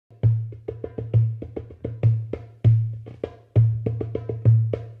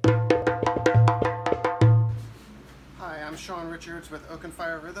Richards with Oak and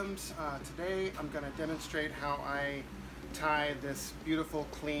Fire Rhythms. Today I'm going to demonstrate how I tie this beautiful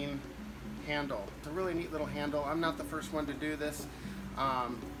clean handle. It's a really neat little handle. I'm not the first one to do this,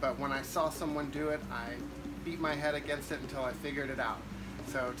 but when I saw someone do it, I beat my head against it until I figured it out.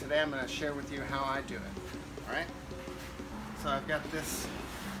 So today I'm going to share with you how I do it. Alright? So I've got this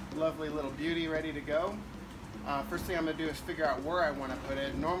lovely little beauty ready to go. First thing I'm going to do is figure out where I want to put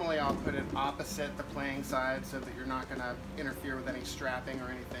it. Normally I'll put it opposite the playing side so that you're not going to interfere with any strapping or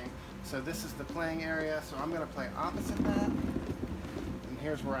anything. So this is the playing area, so I'm going to play opposite that. And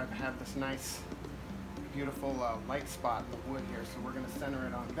here's where I've had this nice, beautiful light spot in the wood here. So we're going to center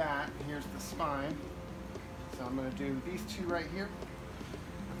it on that. Here's the spine. So I'm going to do these two right here.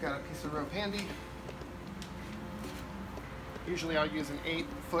 I've got a piece of rope handy. Usually I'll use an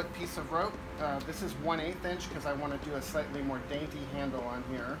 8-foot piece of rope. This is 1/8 inch because I want to do a slightly more dainty handle on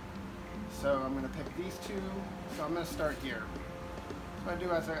here. So I'm going to pick these two. So I'm going to start here. What I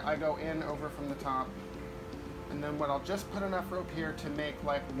do is I go in over from the top, and then what I'll just put enough rope here to make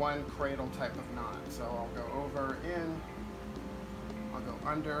like one cradle type of knot. So I'll go over, in, I'll go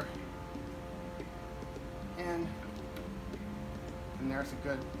under, in, and there's a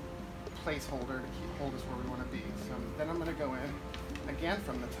good placeholder to hold us where we want to be. So then I'm going to go in again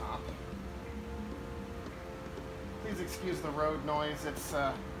from the top. Please excuse the road noise. It's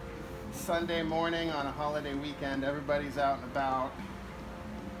Sunday morning on a holiday weekend. Everybody's out and about.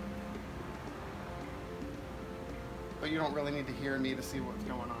 But you don't really need to hear me to see what's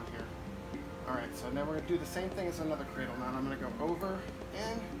going on here. Alright, so now we're going to do the same thing as another cradle knot. I'm going to go over,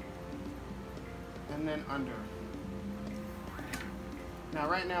 in, and then under. Now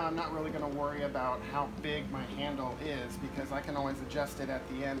right now I'm not really going to worry about how big my handle is because I can always adjust it at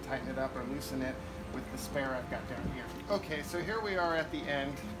the end, tighten it up or loosen it with the spare I've got down here. Okay, so here we are at the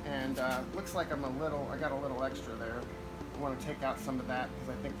end, and looks like I got a little extra there. I want to take out some of that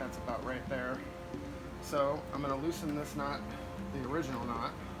because I think that's about right there. So I'm going to loosen this knot, the original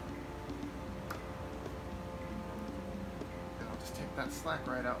knot, and I'll just take that slack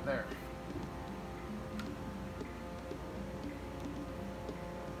right out there.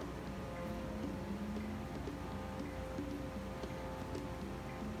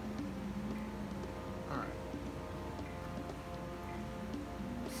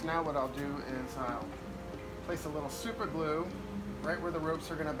 So now what I'll do is I'll place a little super glue right where the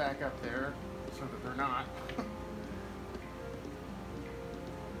ropes are going to back up there so that they're not.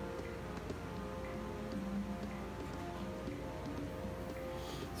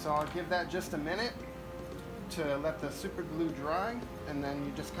 So I'll give that just a minute to let the super glue dry, and then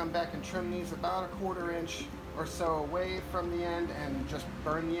you just come back and trim these about a 1/4 inch or so away from the end and just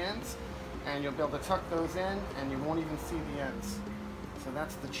burn the ends, and you'll be able to tuck those in and you won't even see the ends. So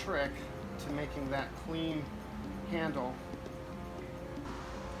that's the trick to making that clean handle.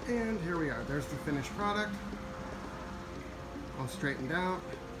 And here we are. There's the finished product. All straightened out.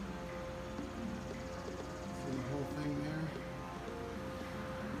 See the whole thing there.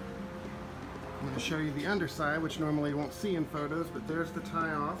 I'm going to show you the underside, which normally you won't see in photos, but there's the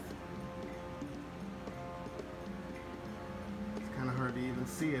tie off. It's kind of hard to even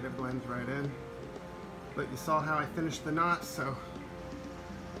see it. It blends right in. But you saw how I finished the knot, so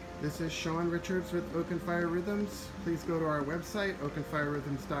this is Sean Richards with Oak and Fire Rhythms. Please go to our website,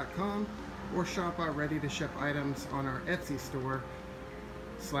 oakandfirerhythms.com, or shop our ready-to-ship items on our Etsy store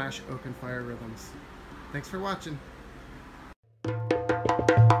 /Oak and Fire Rhythms. Thanks for watching.